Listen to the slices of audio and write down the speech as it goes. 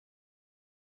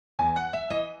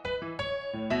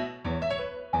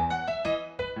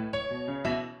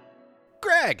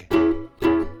Greg.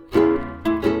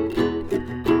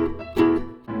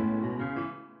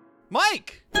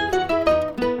 Mike.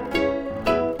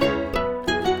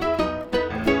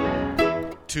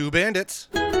 Two bandits.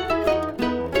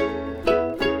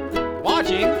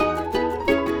 Watching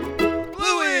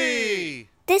Bluey.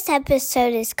 This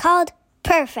episode is called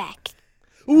Perfect.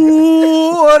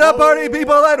 What up, party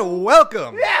people, and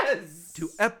welcome Yes! to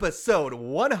episode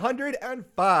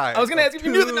 105. I was gonna ask if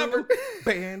you knew the number.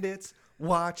 Bandits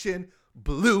watching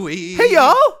Bluey. Hey,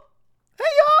 y'all!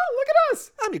 Look at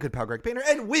us! I'm your good pal, Greg Painter,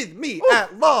 and with me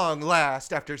at long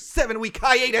last, after 7-week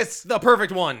hiatus, The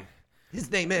perfect one.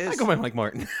 his name is... I go by Mike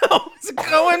Martin. How's it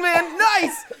going, man?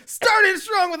 Nice! Started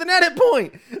strong with an edit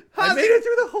point. I made it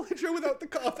through the whole intro without the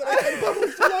cough that I had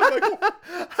published too long,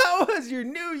 Michael. How has your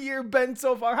new year been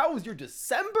so far? How was your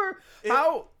December?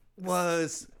 How...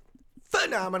 was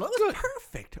phenomenal. It was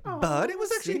perfect, bud. It was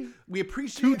actually, we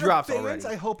appreciate 2 our drops fans. already.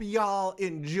 I hope y'all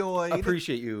enjoyed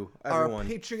Appreciate you, our everyone.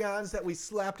 Patreons that we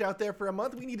slapped out there for a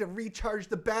month. We need to recharge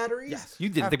the batteries. Yes, you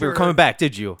didn't think we were coming back,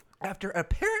 did you? After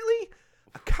apparently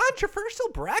a controversial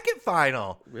bracket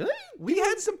final. Really? We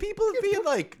had some people being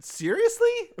like, seriously?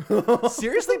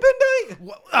 Seriously,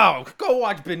 Midnight? Oh, go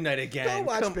watch Midnight again. Go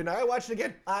watch Come- Midnight. I watched it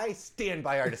again. I stand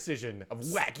by our decision of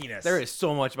wackiness. There is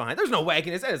so much behind. There's no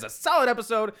wackiness. That is a solid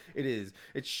episode. It is.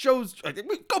 It shows.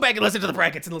 Go back and listen to the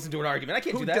brackets and listen to an argument. I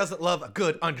can't Who do that. doesn't love a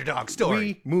good underdog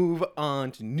story? We move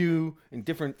on to new and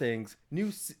different things.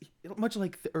 Much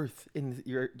like the earth in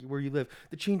where you live,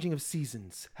 the changing of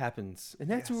seasons happens, and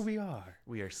that's Yes. where we are.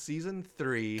 We are season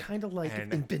 3. Kind of like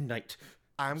and in Midnight.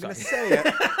 I'm going to Sorry. say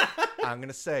it. I'm going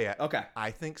to say it. Okay. I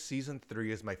think season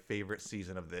 3 is my favorite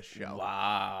season of this show.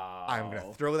 Wow. I'm going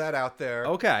to throw that out there.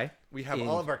 Okay. We have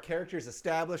all of our characters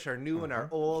established, our new and our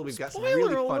old. We've got some Spoiler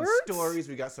really fun alerts. stories.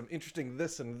 We got some interesting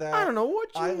this and that. I don't know what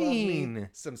you I love mean. me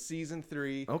some season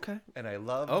 3. Okay. And I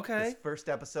love Okay. this first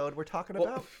episode we're talking Well-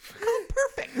 about. Called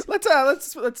Perfect.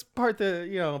 Let's part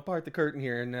the curtain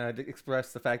here and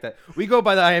express the fact that we go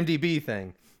by the IMDb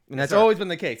thing. And that's sir. always been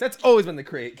the case. That's always been the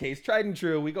case. Tried and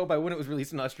true. We go by when it was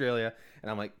released in Australia. And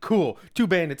I'm like, cool. 2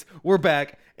 bandits. We're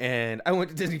back. And I went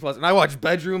to Disney Plus and I watched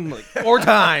Bedroom like 4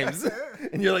 times.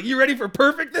 And you're like, you ready for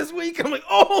Perfect this week? I'm like,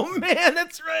 oh man,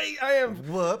 that's right. I am.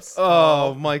 Whoops.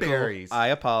 Oh, Michael. berries. I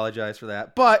apologize for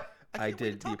that. But I can't wait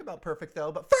did. to talk about Perfect,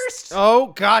 though. But first,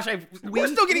 Oh gosh, we're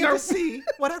still getting need our to see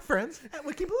what our friends at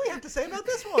Wiki Bluey have to say about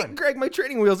this one. Greg, my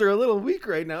training wheels are a little weak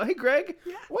right now. Hey, Greg,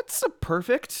 what's a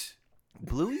perfect?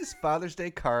 Bluey's Father's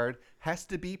Day card has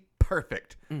to be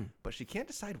perfect, but she can't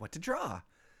decide what to draw.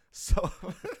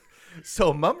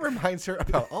 So Mom reminds her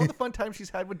about all the fun times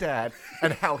she's had with Dad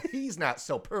and how he's not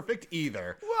so perfect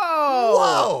either.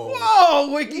 Whoa!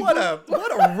 Whoa! Wiki, What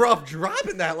a rough drop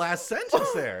in that last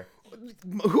sentence there.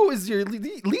 Who is your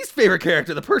least favorite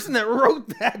character? The person that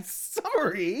wrote that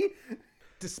summary.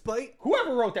 Despite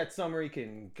Whoever wrote that summary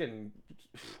can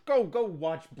go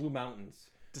watch Blue Mountains.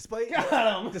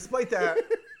 Got 'em. despite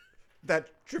that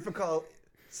difficult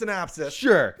synopsis,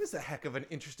 Sure. this is a heck of an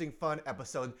interesting, fun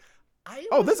episode.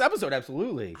 This episode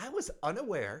absolutely. I was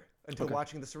unaware until Okay.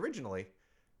 watching this originally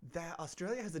that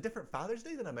Australia has a different Father's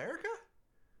Day than America.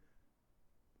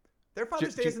 Their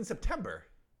Father's Day is in September.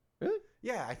 Really?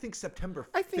 Yeah, I think September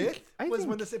 5th I think- was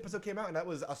when this episode came out, and that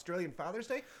was Australian Father's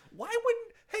Day. Why wouldn't...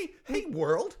 Hey,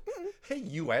 world. Hey,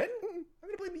 UN. I'm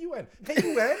going to blame the UN. Hey,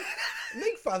 UN.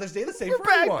 Make Father's Day the same We're for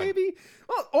back, everyone. baby.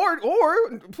 Well,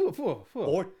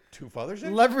 Or 2 Father's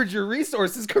Days. leverage your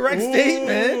resources. Correct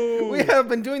statement. We have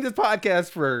been doing this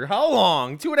podcast for how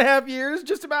long? 2.5 years,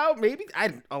 just about. Maybe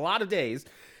a lot of days.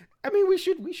 I mean, we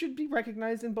should be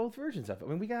recognized in both versions of it. I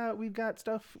mean, we've got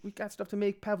stuff to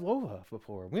make Pavlova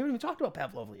before. We haven't even talked about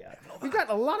Pavlova yet. We've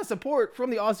got a lot of support from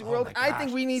the Aussie world. Oh my I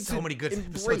think gosh, we need so to many good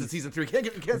episodes in embrace. season 3.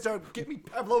 Can't start get me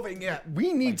Pavloving yet.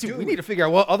 We need dude. to figure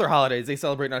out what other holidays they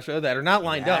celebrate in Australia that are not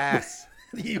lined Yes.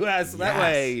 up in the U.S. So that Yes.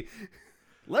 way,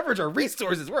 leverage our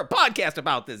resources. We're a podcast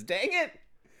about this. Dang it!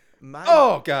 My,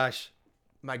 Oh gosh.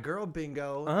 my girl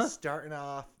Bingo starting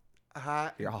off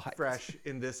hot, You're all hot. fresh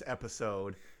in this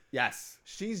episode. Yes.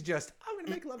 She's just, I'm gonna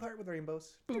make love heart with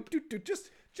rainbows. Boop, doot, doot.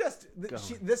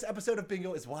 This episode of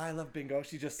Bingo is why I love Bingo.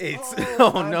 She just,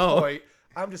 Oh, on no. point.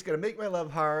 I'm just gonna make my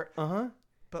love heart.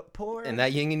 But poor, And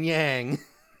that yin and yang.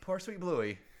 poor sweet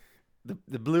Bluey.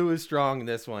 The blue is strong in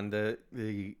this one.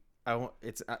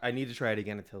 I need to try it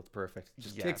again until it's perfect. It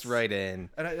just kicks Yes. right in.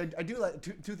 And I do like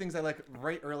two things I like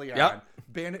right early on. Yep.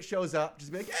 Bandit shows up,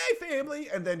 just be like, hey, family,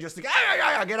 and then just like,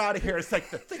 get out of here. It's like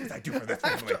the things I do for this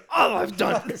family. Oh, I've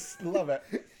done. I just love it.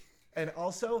 And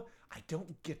also, I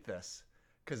don't get this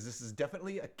because this is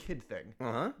definitely a kid thing.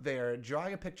 Uh-huh. They're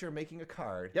drawing a picture, making a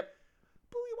card. Yep.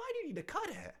 Bluey, why do you need to cut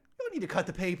it? You don't need to cut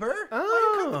the paper. Why are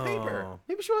you cutting the paper?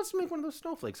 Maybe she wants to make one of those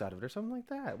snowflakes out of it or something like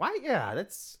that. Why? Yeah,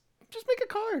 that's just make a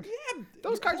card. Yeah,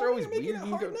 Those cards are always making weird. it You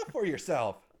hard go- enough for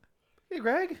yourself. Hey,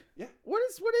 Greg. Yeah. What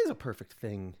is a perfect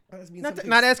thing? That means Not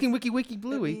something's- asking Wiki That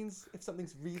Bluey. means if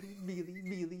something's really, really,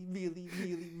 really, really,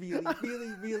 really, really,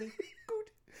 really, really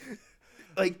good.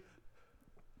 Like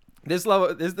this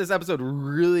level, this episode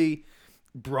really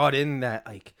brought in that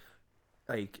like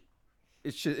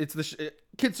it's the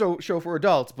kids show for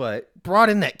adults, but brought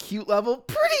in that cute level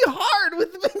pretty hard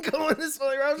with Bingo and this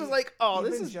one. I was just like, oh,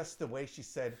 Even this is just the way she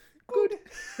said good.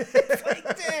 it's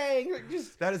like dang.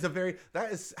 Just That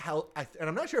is how and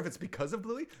I'm not sure if it's because of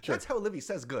Bluey. That's how Livy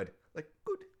says good. Like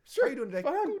good. How you doing today?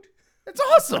 fun. Good. It's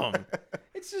awesome.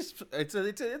 It's just it's a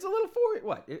little 4.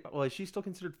 What? Well, is she still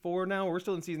considered 4 now? We're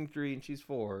still in season 3, and she's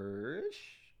 4-ish.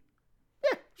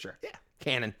 Yeah, sure. Yeah.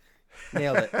 Canon.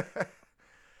 Nailed it.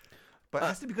 But it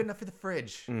has to be good enough for the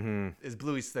fridge. Is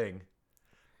Bluey's thing.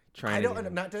 Trying I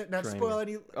don't not to trying spoil to-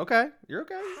 any. Okay, you're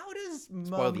okay. How does Spoil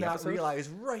Mom the not episode? realize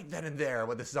right then and there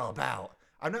what this is all about?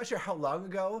 I'm not sure how long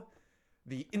ago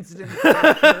the incident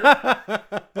occurred,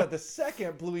 but the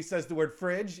second Bluey says the word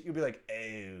fridge, you'll be like,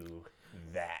 oh,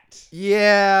 that.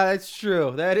 Yeah, that's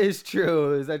true. That is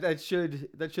true. That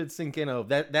should sink in. Oh,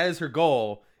 that is her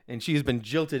goal, and she's been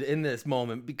jilted in this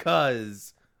moment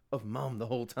because of Mom the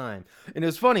whole time. And it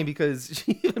was funny because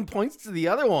she even points to the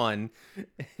other one,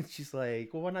 and she's like,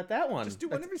 "Well, why not that one? Just do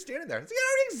whenever you're standing there. It's like, it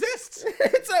already exists.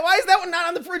 It's like, why is that one not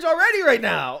on the fridge already right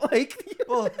now? Like,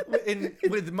 Well,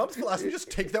 with Mom's philosophy,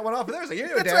 just take that one off of there. It's like, you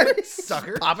know, that's Dad, right.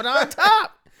 sucker. Pop it on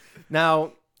top.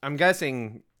 Now, I'm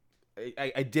guessing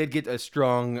I did get a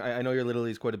strong. I know your Little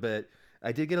Leagues quite a bit.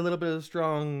 I did get a little bit of a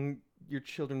strong your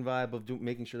children vibe of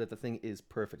making sure that the thing is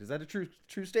perfect. Is that a true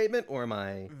statement, or am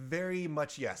I? Very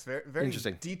much, yes. Very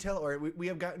Interesting. detail. Or we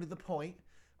have gotten to the point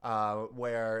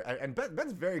where and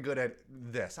Ben's very good at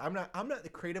this. I'm not the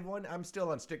creative one. I'm still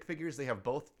on stick figures. They have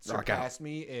both Rock out. surpassed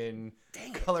me in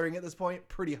coloring at this point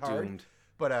pretty hard. Doomed.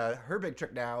 But her big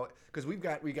trick now, because we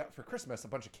got for Christmas a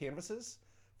bunch of canvases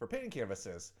for painting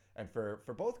canvases, and for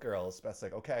both girls, Beth's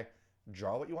like, okay,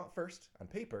 draw what you want first on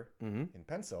paper in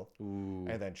pencil, Ooh.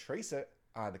 and then trace it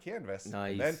on the canvas,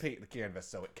 Nice. and then paint the canvas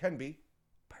so it can be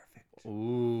perfect.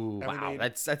 Ooh. And we Wow. made-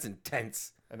 That's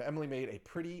intense. And Emily made a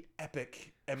pretty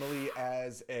epic Emily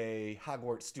as a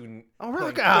Hogwarts student Oh, playing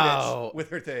rock Quidditch out. with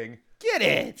her thing. Get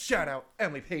it. Shout out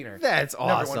Emily Painter. That's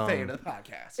Number awesome. one fan of the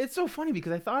podcast. It's so funny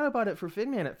because I thought about it for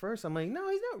Finman at first. I'm like, no,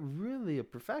 he's not really a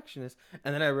perfectionist.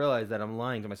 And then I realized that I'm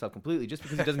lying to myself completely just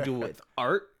because he doesn't do it with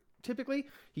art typically.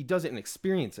 He does it in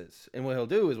experiences. And what he'll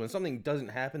do is when something doesn't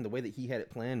happen the way that he had it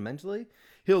planned mentally,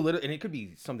 he'll literally, and it could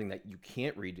be something that you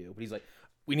can't redo, but he's like,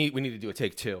 we need to do a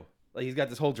take 2. Like he's got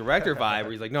this whole director vibe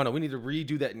where he's like, no, we need to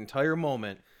redo that entire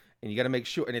moment. And you got to make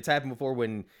sure. And it's happened before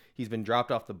when he's been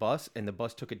dropped off the bus and the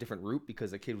bus took a different route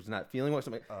because the kid was not feeling well.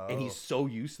 Something. And he's so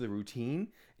used to the routine.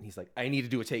 And he's like, I need to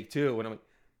do a take 2. And I'm like,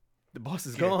 the bus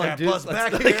is gone, that dude. bus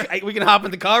back here. We can hop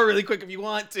in the car really quick if you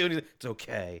want to. And he's like, it's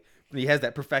okay. But he has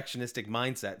that perfectionistic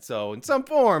mindset. So in some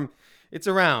form, it's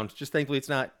around. Just thankfully, it's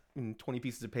not in 20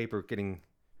 pieces of paper getting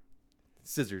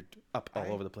scissored up all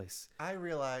over the place. I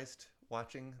realized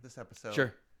watching this episode,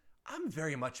 Sure. I'm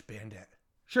very much Bandit.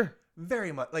 Sure.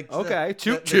 Very much. Like Okay.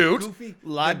 the Toot. goofy,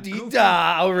 La the di goofy-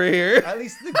 da over here. At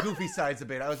least the goofy sides of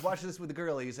Bandit. I was watching this with the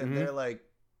girlies, and they're like,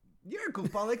 you're a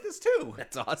goofball like this too.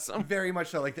 That's awesome. Very much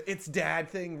so. Like the it's dad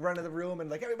thing, run in the room, and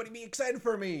like everybody be excited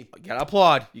for me. You gotta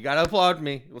applaud. You gotta applaud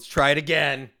me. Let's try it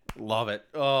again. Love it.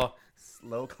 Oh,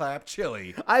 Slow clap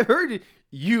chili. I've heard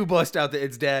you bust out the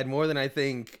 "it's dad" more than I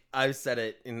think I've said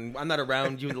it, and I'm not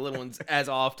around you and the little ones as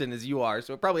often as you are,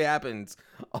 so it probably happens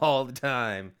all the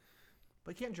time.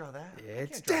 But you can't draw that. It's I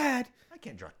can't draw- dad. I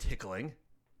can't draw tickling.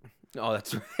 Oh,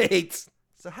 that's right.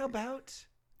 So how about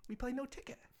we play no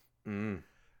ticket? Mm.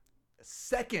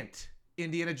 Second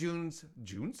Indiana Jones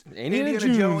Indiana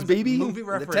Jones, baby. movie The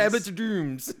reference. Tablets of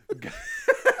Dooms.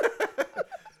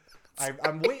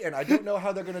 I'm waiting. I don't know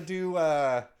how they're gonna do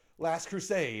Last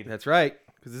Crusade. That's right,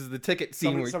 because this is the ticket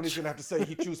scene. Somebody's gonna have to say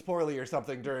he chose poorly or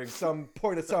something during some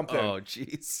point of something. Oh,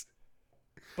 jeez.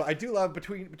 But I do love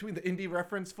between the indie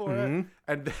reference for it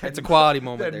and then, It's a quality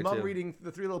moment then there, Mom too. reading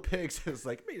The Three Little Pigs is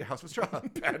like, made a house with straw.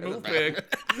 Bad move, pig.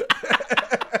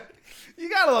 You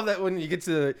gotta love that when you get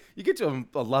to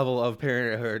a level of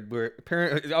parenthood where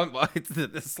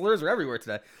the slurs are everywhere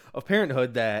today of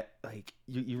parenthood that like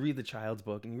you read the child's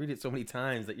book and you read it so many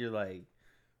times that you're like,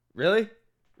 really.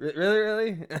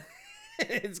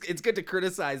 It's good to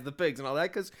criticize the pigs and all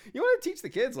that because you want to teach the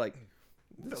kids like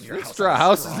your this house straw on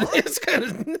house straw? is kind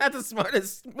of not the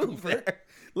smartest move there.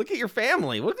 Look at your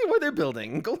family. Look at what they're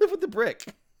building. Go live with the brick.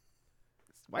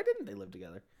 Why didn't they live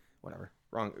together? Whatever.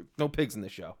 Wrong. No pigs in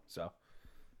this show. So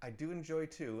I do enjoy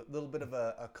too a little bit of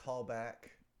a callback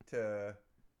to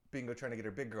Bingo trying to get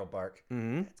her big girl bark.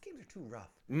 mm-hmm. These games are too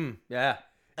rough. Yeah.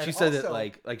 And She said that also-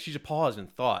 like she just paused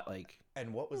and thought like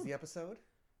And what was the episode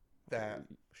that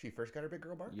she first got her big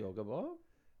girl bark? yoga ball.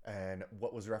 And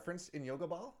what was referenced in Yoga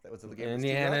Ball? That was the game. was too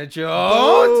Indiana rough?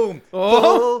 Jones. Boom!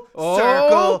 Oh! Full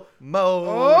circle mode.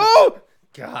 Oh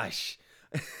gosh.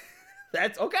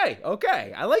 That's okay.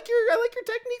 Okay. I like your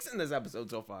techniques in this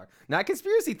episode so far. Not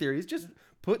conspiracy theories, just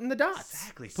putting the dots.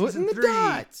 Exactly. Putting Season the 3.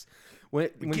 dots. When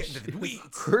get into the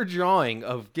weeds. her drawing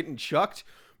of getting chucked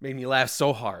made me laugh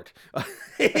so hard.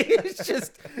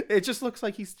 It just looks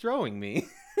like he's throwing me.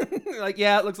 Like,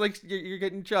 yeah, it looks like you're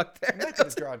getting chucked there. Not gonna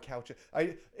draw on couch.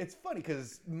 It's funny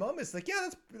because Mom is like, yeah,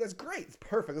 that's great, it's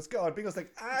perfect, let's go. And Bingo's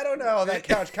like, I don't know, that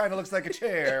couch kind of looks like a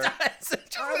chair. It's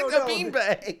just I like don't a know.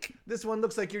 beanbag. This one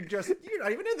looks like you're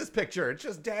not even in this picture. It's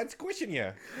just Dad squishing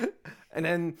you. And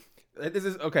then this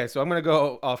is okay. So I'm gonna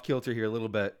go off kilter here a little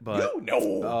bit, but No.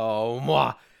 oh,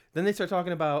 mwah. Then they start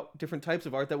talking about different types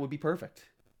of art that would be perfect.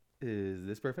 Is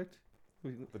this perfect?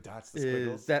 The dots, the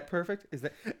squiggles. Is that perfect? Is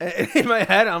that in my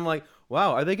head? I'm like,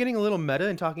 wow, are they getting a little meta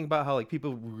and talking about how like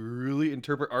people really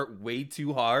interpret art way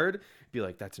too hard? Be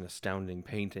like, that's an astounding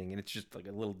painting, and it's just like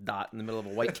a little dot in the middle of a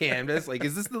white canvas. Like,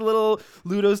 is this the little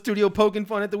Ludo studio poking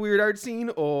fun at the weird art scene,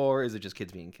 or is it just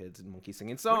kids being kids and monkeys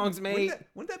singing songs, mate?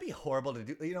 Wouldn't that be horrible to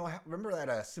do? You know, remember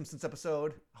that Simpsons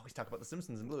episode? I always talk about the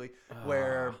Simpsons and Bluey,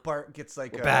 where Bart gets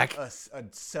like a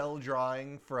cell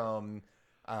drawing from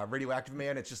Radioactive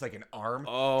Man. It's just like an arm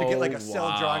to get like a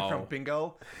cell drawing from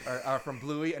Bingo or from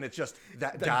Bluey, and it's just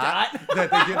that dot that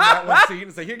they get in that one scene.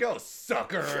 It's like, here you go,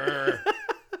 sucker.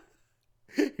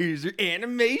 Here's your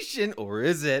animation, or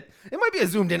is it? It might be a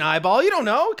zoomed in eyeball. You don't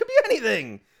know. It could be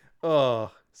anything.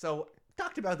 Oh, So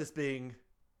talked about this being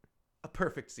a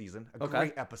perfect season, a Okay.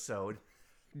 great episode.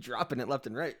 dropping it left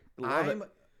and right. Love it.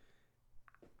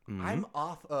 I'm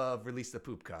off of Release the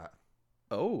Poop Cot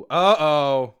Oh,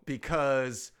 uh-oh.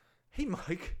 because, hey,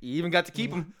 Mike, You even got to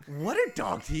keep them. what are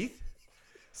dog teeth?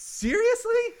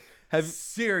 Seriously?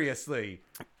 Seriously?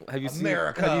 Have you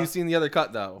America. Have you seen the other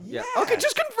cut though? Yeah. Okay,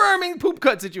 just confirming poop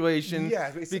cut situation.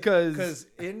 Yeah, because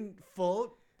in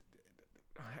full,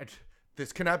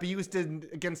 this cannot be used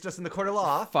against us in the court of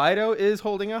law. Fido is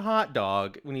holding a hot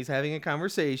dog when he's having a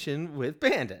conversation with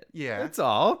Bandit. Yeah. That's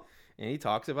all. And he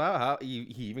talks about how he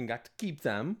even got to keep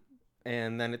them.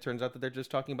 And then it turns out that they're just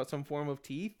talking about some form of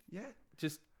teeth. Yeah.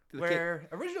 Just Where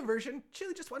original version,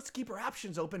 Chili just wants to keep her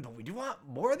options open, but we do want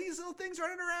more of these little things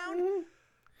running around. Mm-hmm.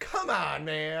 Come on,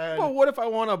 man. Well, what if I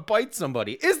want to bite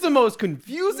somebody? Is the most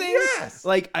confusing. Yes.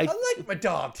 Like I like my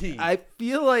dog teeth. I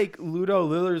feel like Ludo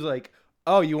Lillard's like,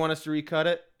 oh, you want us to recut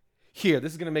it? Here,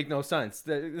 this is going to make no sense.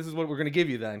 This is what we're going to give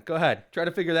you then. Go ahead. Try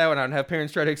to figure that one out and have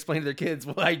parents try to explain to their kids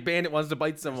why Bandit wants to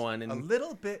bite someone. a And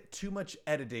little bit too much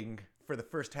editing for the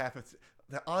first half of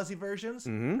the Aussie versions.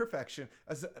 Perfection.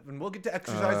 And we'll get to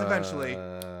exercise eventually.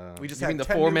 We just you had mean the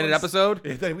 10 new 4-minute ones. episode?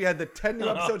 Then we had the 10 new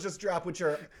episodes just drop, which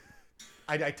are.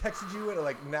 I texted you at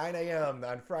like 9 a.m.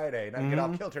 on Friday, and I get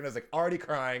off kilter, and I was like already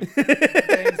crying.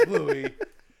 Thanks, Bluey.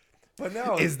 But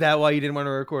no. Is that why you didn't want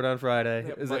to record on Friday?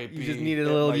 It Is might it, you just be. needed a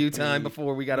It little might view be. time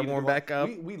before we got to Needed warm wa- back up?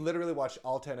 We literally watched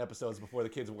all 10 episodes before the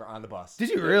kids were on the bus. Did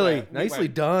you We really? went- we Nicely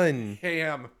went done.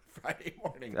 Ham Friday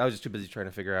morning. I was just too busy trying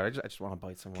to figure out. I just want to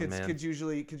bite someone, man. Kids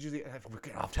usually, we're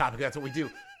getting off topic. That's what we do.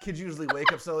 Kids usually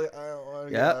wake up slowly. I don't want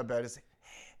to get Yep. out of bed. And say,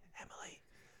 hey, Emily.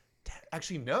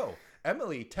 Actually, no.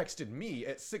 Emily texted me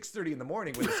at 6:30 in the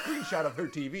morning with a screenshot of her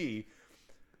TV.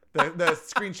 The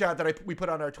screenshot that we put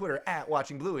on our Twitter at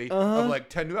Watching Bluey of like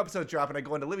 10 new episodes drop, and I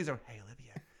go into Livy's room. Hey,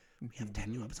 Olivia, we have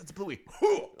 10 new episodes of Bluey.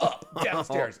 Up,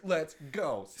 downstairs. Let's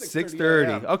go.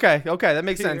 6:30. Okay, that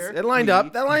makes sense. Here It lined we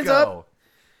up. That lines up. go.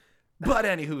 But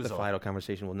anywho's The Fido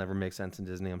conversation will never make sense in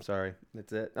Disney. I'm sorry.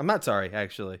 That's it. I'm not sorry,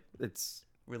 actually. It's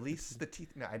release the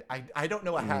teeth. No, I don't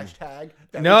know a hashtag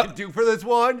that Nope. we can do for this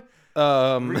one.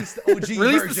 Release the OG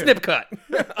release version. the snip cut.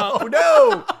 Oh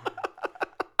no!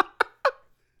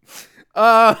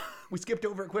 uh We skipped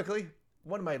over it quickly.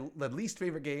 One of my least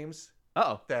favorite games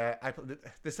oh. that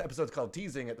this episode's called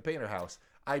Teasing at the Painter House.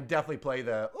 I definitely play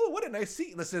what a nice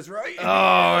seat this is, right?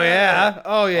 Oh yeah.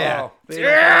 Oh yeah.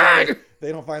 Oh,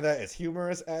 they don't find that as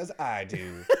humorous as I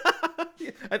do.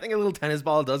 I think a little tennis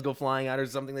ball does go flying out or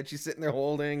something that she's sitting there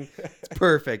holding. It's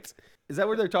perfect. Is that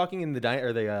where they're talking in the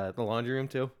the laundry room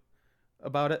too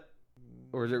about it?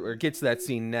 Or it gets to that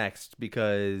scene next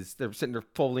because they're sitting there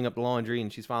folding up the laundry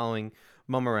and she's following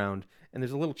Mom around and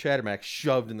there's a little Chattermax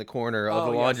shoved in the corner of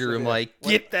the laundry room yeah. like,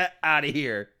 get that out of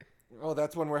here. Oh,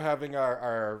 that's when we're having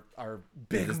our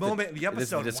big This is moment in the this is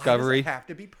the episode. discovery. Why does it have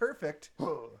to be perfect?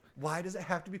 Why does it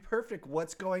have to be perfect?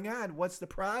 What's going on? What's the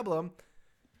problem?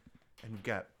 And we've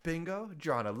got Bingo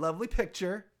drawing a lovely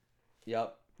picture.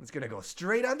 Yep. It's going to go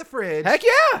straight on the fridge. Heck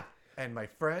yeah. And my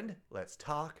friend, let's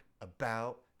talk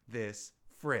about this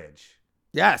fridge.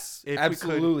 Yes, If we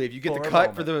absolutely. could, If you get for the a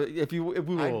cut for moment. the, if we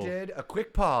I will. did a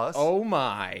quick pause. Oh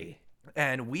my.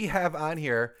 And we have on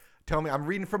here, tell me, I'm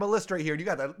reading from a list right here. You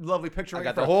got that lovely picture I right got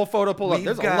in the front. whole photo pulled up. We've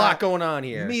There's a got lot going on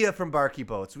here. Mia from Barky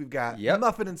Boats. We've got Yep.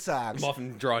 Muffin and Socks.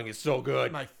 Muffin drawing is so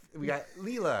good. We got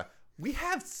Leela. We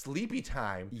have Sleepy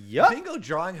Time. Yep. Bingo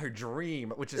drawing her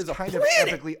dream, which is There's a kind of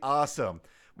planet. epically awesome.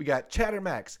 We got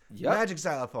Chattermax, Yep. Magic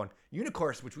Xylophone,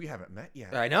 Unicorse, which we haven't met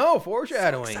yet. I know, So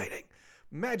foreshadowing. exciting.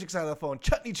 Magic Xylophone,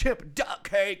 Chutney Chimp, Duck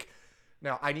Cake.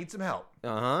 Now, I need some help. You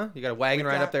got a wagon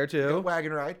ride up there We got too. a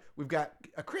wagon ride. We've got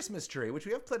a Christmas tree, which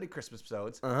we have plenty of Christmas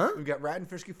episodes. We've got Rad and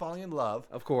Frisky falling in love.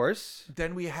 Of course.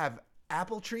 Then we have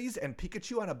apple trees and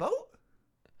Pikachu on a boat.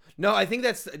 No, I think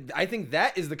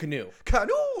that is the canoe.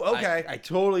 Canoe. Okay. I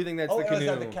totally think that's the Is canoe.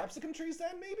 that the capsicum trees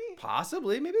then, maybe?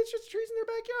 Possibly. Maybe it's just trees in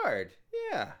their backyard.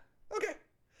 Yeah. Okay.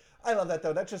 I love that,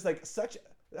 though. That's just like such...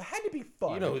 It had to be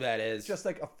fun. You know who that is. It's just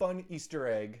like a fun Easter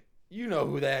egg. You know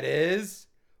who that is.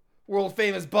 World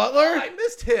famous Butler. I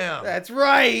missed him. That's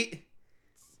right.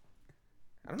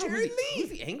 I don't know Jared who's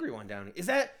the angry one down here.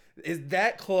 Is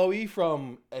that Chloe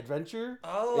from Adventure?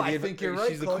 Oh, Is I the- think you're right.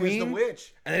 She's the Chloe's queen. the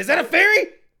witch. And is that a fairy?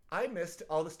 I missed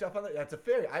all the stuff on That's a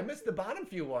fairy. I missed the bottom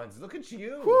few ones. Look at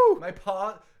you. Whew. My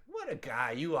paw. What a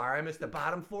guy you are. I missed the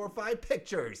bottom 4 or 5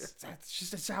 pictures.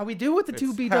 That's how we do with the It's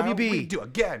two how BWB. we do.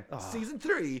 Again, season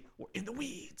 3, we're in the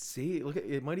weeds. See, look at it.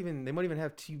 They might even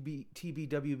have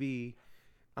TBWB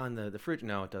on the fridge.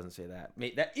 No, it doesn't say that.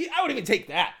 I would even take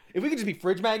that if we could just be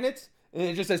fridge magnets and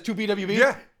it just says 2BWB.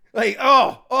 Yeah. Like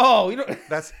you know.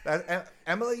 That's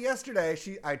Emily yesterday.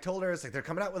 I told her, it's like they're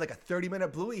coming out with like a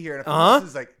 30-minute Bluey here, and this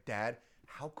is like, Dad,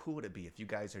 how cool would it be if you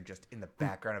guys are just in the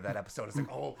background of that episode? It's like,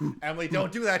 oh, Emily,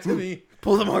 don't do that to me.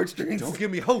 Pull them heartstrings. Don't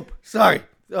give me hope. Sorry.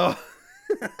 Oh.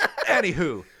 Anywho,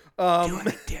 do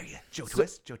I dare you, Joe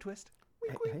Twist? Joe Twist.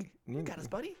 Wink, Hey, wink. hey, You got us,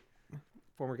 buddy.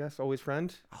 Former guest, always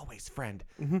friend. Always friend.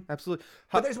 Absolutely.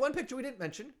 But there's one picture we didn't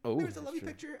mention. Oh, There's a that's lovely true.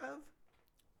 picture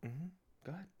of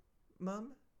Go ahead.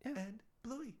 Mom Yeah. and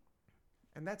Bluey,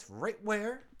 and that's right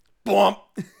where. Bwomp.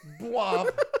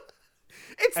 Bwomp.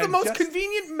 It's the And most just-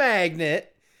 convenient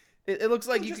magnet. It looks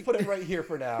like You you just could put it right here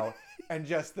for now, and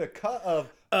just the cut of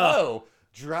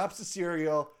drops the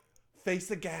cereal, face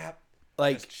the gap,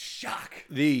 like just shock.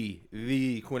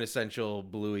 the quintessential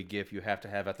Bluey gif you have to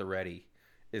have at the ready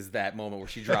is that moment where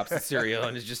she drops the cereal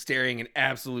and is just staring in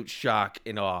absolute shock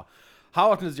and awe.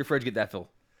 How often does your fridge get that full?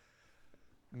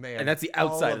 Man, And that's the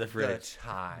outside all of the fridge.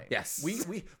 time. Yes.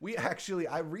 We actually,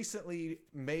 I recently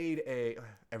made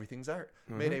everything's art.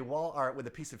 Made a wall art with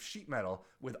a piece of sheet metal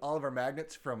with all of our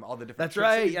magnets from all the different. That's trips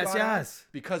that right. we've Yes, gone on, yes.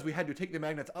 Because we had to take the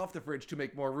magnets off the fridge to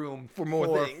make more room For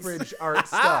more things. fridge art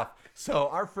stuff. So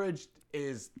our fridge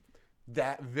is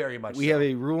that very much. We so. have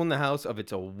a rule in the house of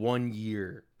it's a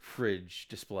 1-year fridge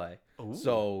display.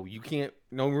 So you can't,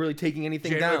 no one really taking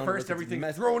anything January down. 1st, unless it's everything's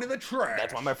messy. thrown in the trash.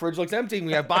 That's why my fridge looks empty. And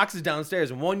we have boxes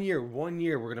downstairs. In 1 year,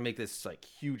 we're gonna make this like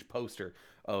huge poster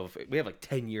of. We have like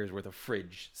 10 years worth of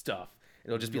fridge stuff.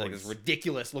 It'll just be like this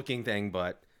ridiculous looking thing,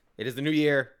 but it is the new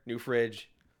year, new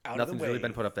fridge. Out of Nothing's the way, really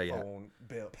been put up there yet. phone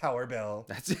bill, power bill.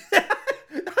 That's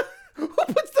who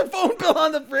puts the phone bill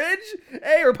on the fridge?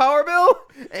 Hey, or power bill?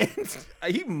 And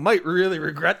he might really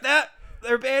regret that.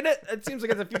 There, Bandit. It seems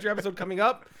like it's a future episode coming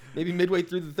up. Maybe midway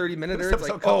through the 30-minute. This It's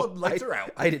episode like, called Lights Are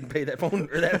Out. I didn't pay that phone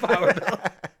or that power bill.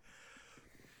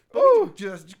 But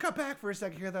just cut back for a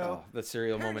second here, though. Oh, the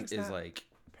cereal moment Parenting's is not- like,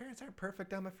 Parents aren't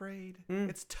perfect, I'm afraid.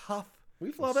 It's tough.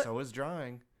 we love it. So is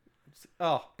drawing.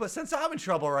 Oh, But since I'm in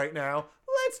trouble right now,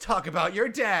 let's talk about your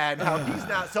dad. How he's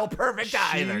not so perfect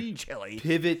either. she Chili.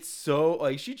 pivots so,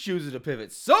 like, she chooses to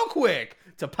pivot so quick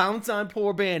to pounce on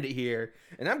poor Bandit here.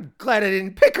 And I'm glad I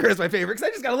didn't pick her as my favorite because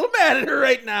I just got a little mad at her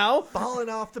right now. Falling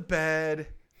off the bed.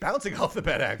 Bouncing off the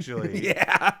bed, actually.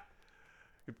 Yeah.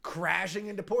 Crashing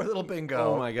into poor little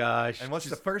Bingo. Oh my gosh. And what's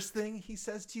the first thing he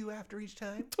says to you after each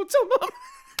time? Don't tell mom.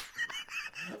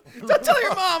 Don't tell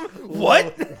your mom.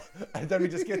 What? And then we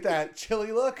just get that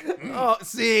chilly look. Oh,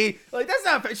 see, like that's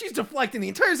not fair. She's deflecting the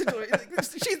entire situation. Like,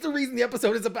 she's the reason the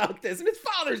episode is about this, and it's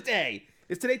Father's Day.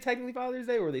 Is today technically Father's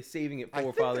Day, or are they saving it I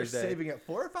for think Father's they're Day? saving it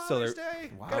for So Father's they're-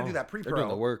 Day. Wow. Gotta do that They're doing the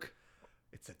pre-pro. work.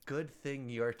 It's a good thing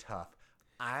you're tough.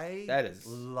 I That is-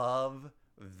 love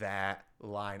that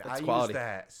line. That's I quality. use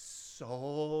that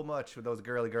so much with those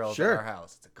girly girls Sure. at our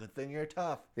house. It's a good thing you're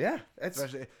tough. Yeah, that's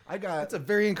Especially, a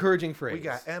very encouraging phrase. we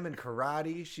got Em in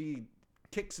karate. She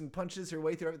kicks and punches her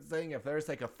way through everything. If there's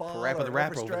like a fall Parappa or the an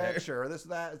Rapper over there. overstretch or this or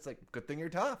that, it's like good thing you're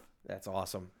tough. That's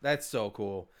awesome. That's so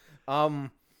cool.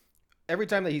 Every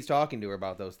time that he's talking to her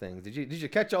about those things, did you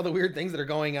catch all the weird things that are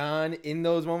going on in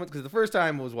those moments? Because the first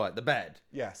time was what? The bed.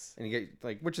 Yes. And you get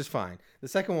like, which is fine. The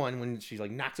second one, when she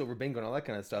like knocks over Bingo and all that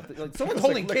kind of stuff, like someone's Bingo's, like,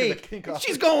 holding licking the cake. cake and off.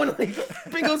 she's going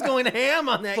like, Bingo's going ham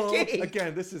on that Full- cake.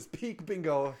 Again, this is peak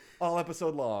bingo all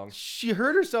episode long. She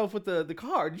hurt herself with the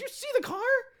car. Did you see the car?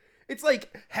 It's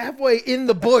like halfway in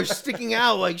the bush, sticking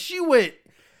out. Like she went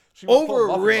She went full over a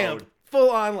muffin ramp, mode. full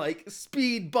on like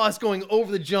speed bus going over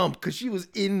the jump because she was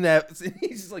in that.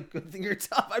 He's just like, good thing you're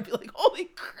tough. I'd be like, holy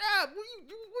crap, what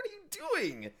are you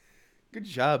doing? Good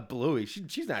job, Bluey.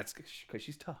 She's not because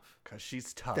she's tough. Because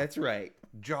she's tough. That's right.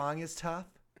 Drawing is tough,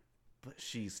 but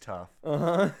she's tough.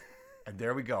 Uh-huh. And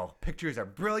there we go. Pictures are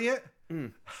brilliant.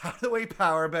 Mm. Out of the way,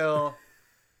 Power Bill.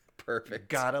 Perfect.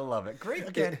 Gotta love it. Great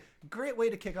again. Great way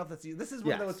to kick off the season. This is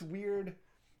one Yes. of those weird.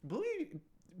 Bluey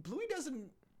doesn't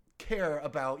care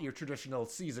about your traditional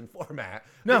season format.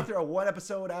 No. They throw one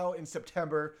episode out in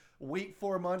September, wait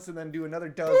 4 months, and then do another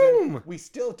dozen. Boom. We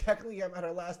still technically haven't had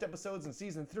our last episodes in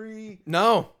season 3,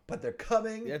 No. but they're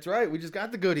coming. That's right. We just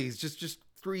got the goodies. Just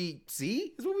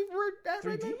 3C is what we were at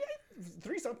right 3D, now.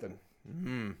 3 something. I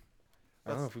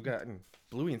don't know if we've gotten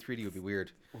Bluey in 3D would be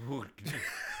weird. Ooh.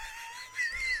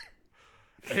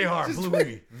 AR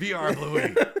Bluey, VR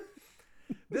Bluey.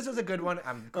 This was a good one.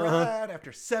 I'm glad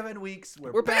after 7 weeks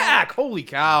we're back. Holy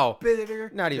cow.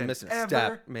 Better Not even than missing a ever.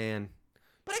 step, man.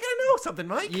 But I gotta know something,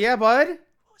 Mike. Yeah, bud. What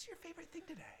was your favorite thing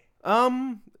today?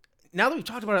 Now that we've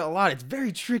talked about it a lot, it's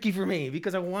very tricky for me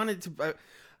because I wanted to.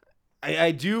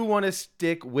 I do want to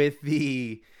stick with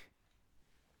the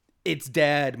it's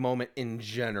dad moment in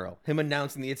general. Him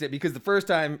announcing the it's it because the first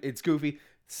time it's goofy.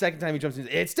 Second time he jumps in,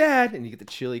 it's dad, and you get the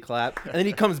chilly clap. And then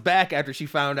he comes back after she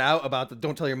found out about the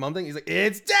don't tell your mom thing. He's like,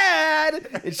 it's dad,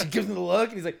 and she gives him the look,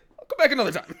 and he's like, I'll come back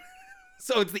another time.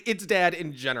 So it's the it's dad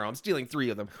in general. I'm stealing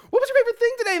 3 of them. What was your favorite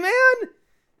thing today, man?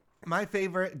 My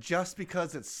favorite, just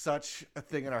because it's such a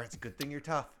thing in our, it's a good thing you're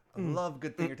tough. I love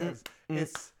good thing you're tough.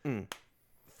 It's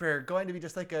for going to be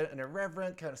just like an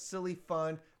irreverent, kind of silly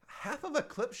fun, half of a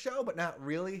clip show, but not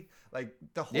really. Like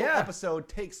the whole Yeah. episode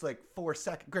takes like 4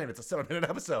 seconds. Granted, it's a 7-minute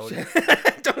episode.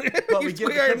 But But we, get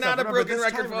we the are clips not of, a remember broken this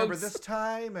record, time, Remember folks. this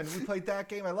time, and we played that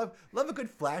game. I love a good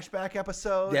flashback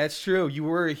episode. That's true. You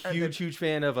were a then- huge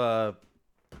fan of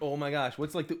oh my gosh,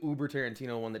 what's like the Uber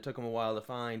Tarantino one that took them a while to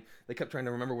find? They kept trying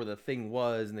to remember where the thing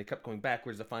was, and they kept going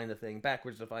backwards to find the thing,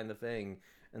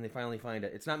 and they finally find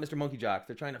it. It's not Mr. Monkey Jocks.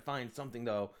 They're trying to find something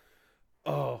though.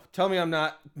 Oh, tell me I'm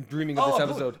not dreaming of this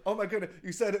episode. Oh my goodness!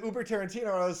 You said Uber Tarantino, and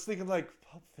I was thinking like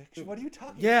Pulp Fiction. What are you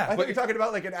talking? Yeah, I think but- you're talking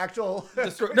about like an actual No.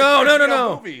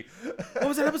 Tarantino movie. What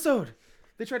was that episode?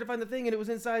 They tried to find the thing, and it was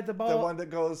inside the ball. The one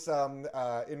that goes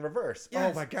in reverse.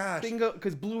 Yes, Oh my gosh! Bingo,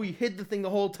 because Bluey hid the thing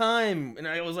the whole time, and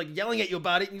I was like yelling at you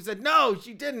about it, and you said no,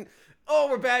 she didn't. Oh,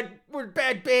 we're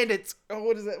bad bandits. Oh,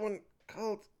 what is that one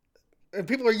called? And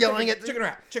people are yelling at Chicken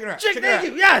Rat. Thank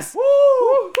you. Yes.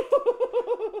 Woo!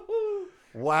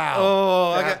 Wow.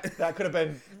 Oh, that could have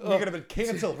been. We could have been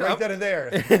canceled right then and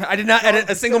there. I did not edit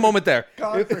a single moment there.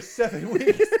 Gone for 7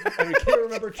 weeks, and we can't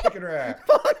remember Chicken Rat.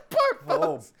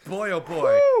 Oh boy, oh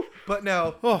boy. Woo. But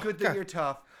no, Oh, good thing God. you're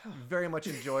tough. Very much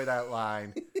enjoy that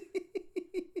line.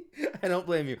 I don't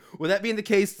blame you. With that being the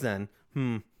case, then,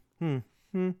 who's your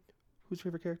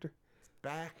favorite character?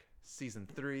 Back, season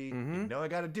 3. You know I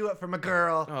got to do it for my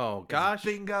girl. Oh It's gosh.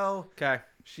 Bingo. Okay.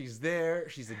 She's there.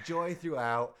 She's a joy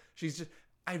throughout. She's just.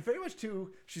 I very much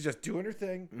too. She's just doing her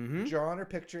thing, drawing her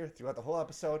picture throughout the whole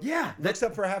episode. Yeah, looks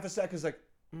up for a half a second. Is like,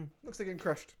 looks like getting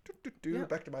crushed. Yeah.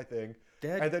 Back to my thing.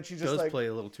 Dad And then she just does like, play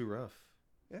a little too rough.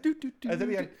 Yeah. And then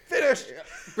we had finish.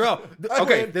 Bro, I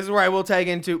okay, win. this is where I will tag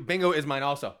into. Bingo is mine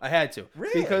also. I had to.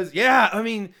 Really? Because, yeah, I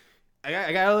mean,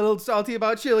 I got a little salty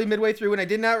about Chili midway through, and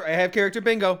I have character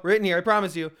Bingo written here, I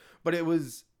promise you. But it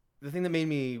was, the thing that made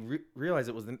me realize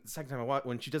it was the second time I watched,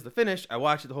 when she does the finish, I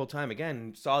watched it the whole time again,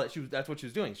 and saw that that's what she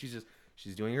was doing. She's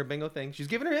doing her Bingo thing. She's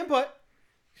giving her input.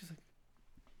 She's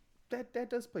like, that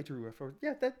does play too rough. Or,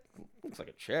 yeah, that looks like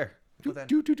a chair. Well, then-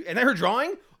 And then her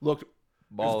drawing looked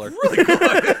baller. Really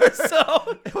good.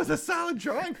 So It was a solid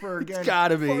drawing for her again.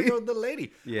 gotta be. 4-year-old little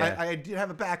lady. Yeah. I did have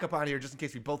a backup on here just in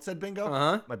case we both said bingo.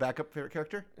 Uh-huh. My backup favorite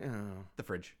character, Oh. the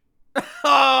fridge.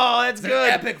 Oh, that's an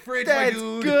good. epic fridge, my That's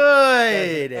dude.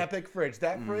 good. Epic fridge.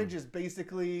 That fridge is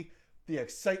basically the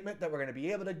excitement that we're going to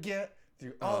be able to get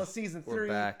through all of season 3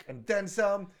 back. and then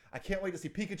some. I can't wait to see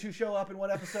Pikachu show up in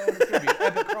one episode. It's gonna be an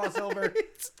epic crossover.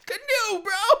 It's Canoe,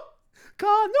 bro.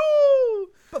 Canoe.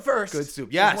 But first, Good soup.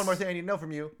 there's Yes. one more thing I need to know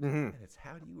from you, Mhm. and it's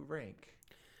how do you rank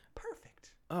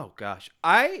perfect? Oh gosh,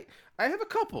 I have a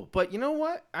couple, but you know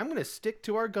what? I'm gonna stick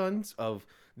to our guns. Of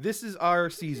this is our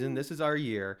season, this is our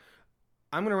year.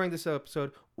 I'm gonna rank this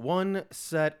episode one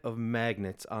set of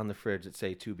magnets on the fridge that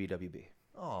say 2BWB.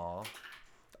 Aw.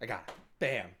 I got it.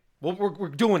 Bam. Well, we're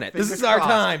doing it. This Fingers is our crossed.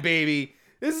 time, baby.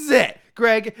 This is it.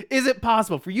 Greg, is it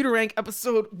possible for you to rank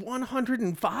episode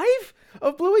 105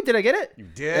 of Bluey? Did I get it? You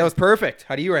did. That was perfect.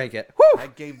 How do you rank it? Whew. I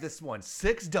gave this one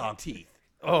 6 dog teeth.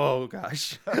 Oh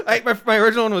gosh. My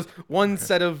original one was one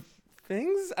set of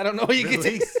things. I don't know. You can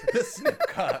Release the snip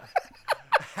cut.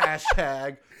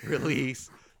 Hashtag release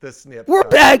the snip We're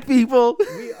cut. back, people.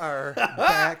 We are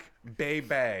back,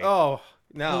 baby. Oh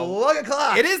no. Plug a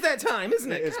clock. It is that time,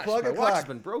 isn't it? It's Gosh, plug my a watch clock. has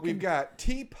been broken. We've got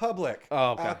T Public Oh,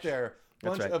 out gosh. there.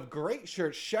 That's Bunch right. of great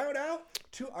shirts. Shout out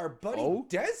to our buddy Oh.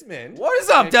 Desmond. What is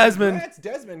up, And Desmond? congrats,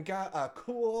 Desmond got a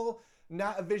cool,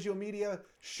 not a visual media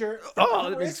shirt. for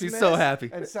Oh, that makes me Christmas so happy.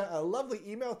 And sent a lovely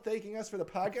email thanking us for the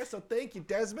podcast. So thank you,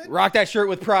 Desmond. Rock that shirt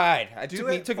with pride. It Do took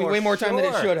me it way for more time than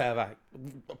it sure. should have. I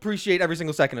appreciate every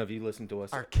single second of you listening to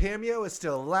us. Our cameo is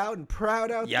still loud and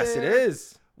proud out Yes, there. it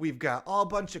is. We've got all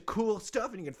bunch of cool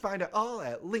stuff, and you can find it all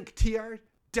at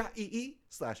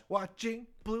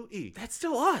linktr.ee/watchingbluey. That's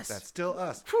still us. That's still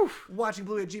us. Whew.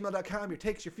 Watchingbluey@gmail.com. Your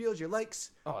takes, your feels, your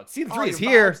likes. Oh, season all 3 is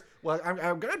your here. vibes. Well, I'm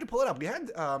going to have to pull it up. We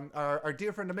had our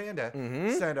dear friend Amanda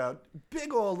send a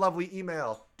big old lovely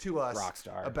email to us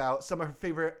Rockstar. about some of her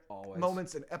favorite Always.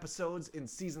 moments and episodes in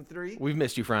season 3. We've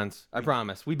missed you, friends. I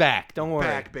promise. We back. Don't worry.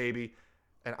 Back, baby.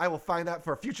 And I will find that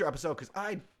for a future episode because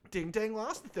I dang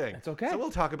lost the thing. That's okay. So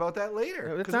we'll talk about that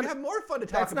later. That's Because not we a- have more fun to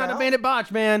talk That's about. not a bandit botch,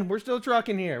 man. We're still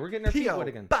trucking here. We're getting our feet P.O. wet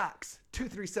again. Box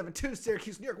 2372,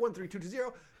 Syracuse, New York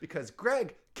 13220, because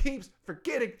Greg keeps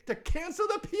forgetting to cancel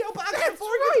the P.O. Box That's before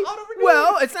right. it gets auto-renewed.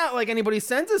 Well, it's not like anybody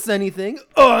sent us anything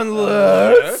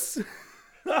unless.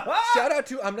 Shout out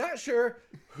to, I'm not sure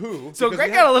who. So because Greg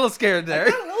we got have- a little scared I there.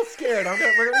 got a little scared. We're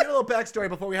going to get a little backstory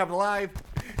before we have a live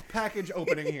package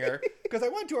opening here. Because I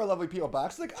went to our lovely P.O.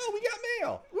 Box, like, oh, we got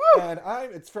mail. Woo. And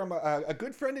it's from a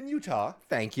good friend in Utah.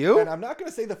 Thank you. And I'm not going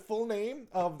to say the full name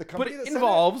of the But company it that sent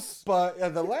involves. But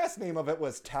the last name of it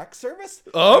was Tax Service.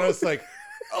 Oh. And I was like,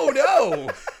 oh no,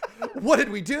 what did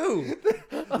we do?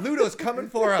 Ludo's coming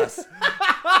for us.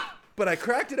 But I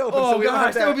cracked it open, Oh so we don't gosh,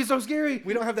 have that would be so scary.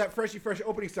 we don't have that freshy fresh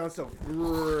opening sound. So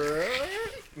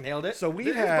Nailed it. So we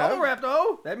This is have- bubble wrap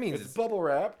though. That means it's it's. bubble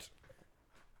wrapped.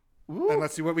 Ooh. And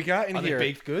let's see what we got in Are they here.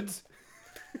 baked goods?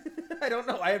 I don't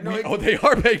know. I have no idea. Oh, they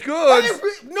are baked Are goods.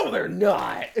 they no, they're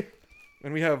not.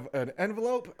 And we have an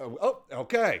envelope. Oh,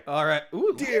 okay. All right.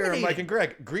 Ooh, Dear laminated. Mike and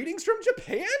Greg, greetings from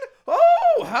Japan.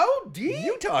 Oh, how deep?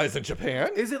 Utah is in Japan.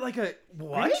 Is it like a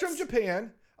what? Greetings from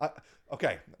Japan.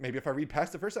 Okay, maybe if I read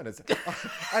past the first sentence.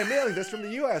 I'm mailing this from the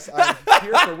U.S. I'm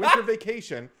here for winter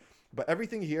vacation, but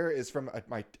everything here is from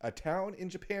a town in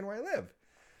Japan where I live.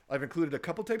 I've included a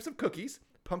couple types of cookies,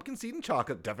 pumpkin seed and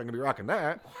chocolate, definitely gonna be rocking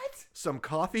that. What? Some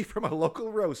coffee from a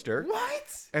local roaster.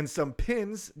 What? And some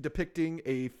pins depicting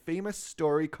a famous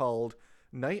story called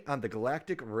Night on the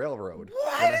Galactic Railroad.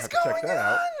 What Gonna is have to check going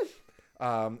that on?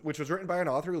 out. Which was written by an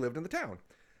author who lived in the town.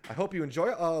 I hope you enjoy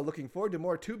it. Looking forward to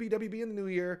more 2BWB in the new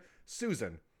year.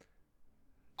 Susan.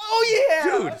 Oh yeah,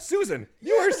 Dude, Susan,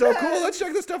 you are so cool. Let's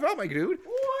check this stuff out, my dude.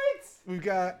 What? We've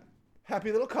got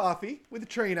Happy Little Coffee with a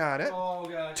train on it. Oh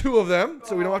god. 2 of them,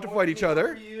 so we don't have to fight each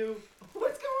other.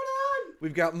 What's going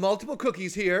We've got multiple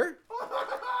cookies here.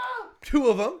 on? 2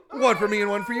 of them. 1 for me and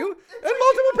 1 for you. And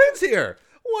multiple pins here.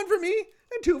 1 for me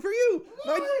and 2 for you.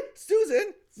 What?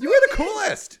 Susan, you are the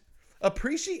coolest.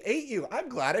 Appreciate you. I'm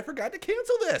glad I forgot to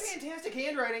cancel this. Fantastic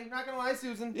handwriting. Not gonna lie,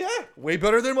 Susan. Yeah, way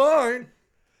better than mine.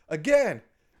 Again,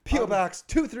 P.O. Box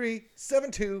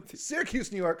 2372,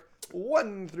 Syracuse, New York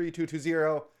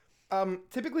 13220.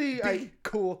 Typically, Be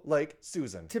cool like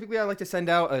Susan. I like to send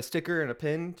out a sticker and a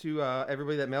pin to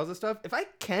everybody that mails us stuff. If I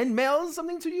can mail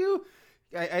something to you,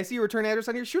 I see your return address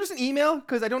on here. Shoot us an email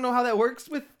because I don't know how that works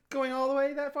with going all the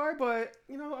way that far. But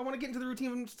you know, I want to get into the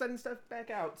routine of sending stuff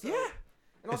back out. So. Yeah.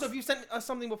 And also, if you sent us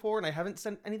something before and I haven't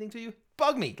sent anything to you,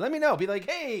 bug me. Let me know. Be like,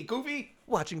 hey, Goofy.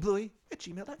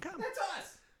 WatchingBluey@gmail.com. That's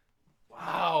us.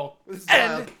 Wow. This is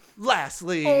And wild.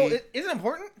 lastly, Oh, is it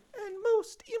important? and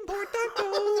most important,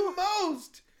 The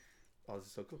most. Oh, this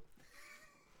is so cool.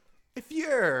 if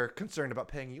you're concerned about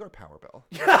paying your power bill,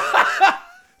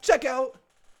 check out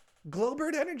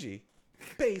Glowbird Energy,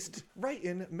 based right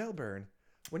in Melbourne.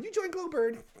 When you join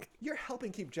Glowbird, you're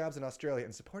helping keep jobs in Australia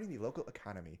and supporting the local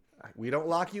economy. We don't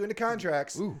lock you into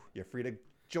contracts. Ooh. You're free to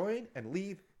join and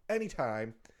leave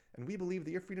anytime. And we believe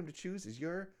that your freedom to choose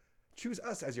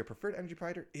us as your preferred energy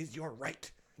provider is your right.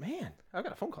 Man, I've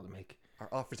got a phone call to make. Our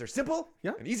offers are simple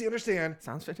Yeah. and easy to understand.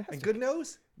 Sounds fantastic. And good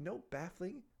knows, no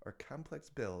baffling or complex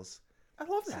bills. I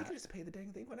love So you that. can just pay the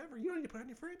dang thing whenever. You don't need to put it on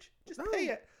your fridge. Just No. pay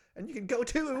it. And you can go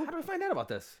to How do I find out about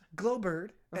this?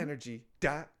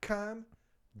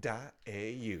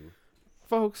 glowbirdenergy.com.au.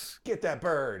 Folks, Get that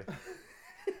bird.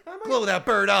 Glow that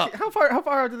bird up. how far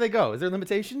out do they go? Is there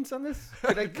limitations on this?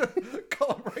 Can I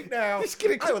Call him right now. Just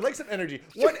kidding. I would like some energy.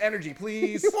 One energy,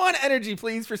 please. One energy,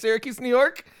 please, for Syracuse, New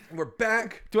York. We're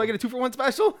back. Do I get a 2-for-1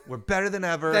 special? We're better than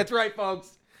ever. That's right,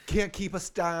 folks. Can't keep us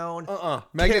down.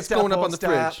 Magnet's stop, going up on won't the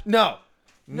stop. fridge. No.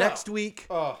 Next week,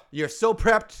 Oh. you're so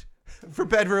prepped for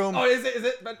bedroom. Oh, is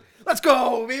it? But let's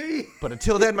go, baby. But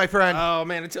until then, my friend, Oh,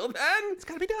 man, until then. it's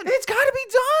got to be done. It's got to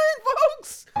be done,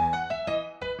 folks.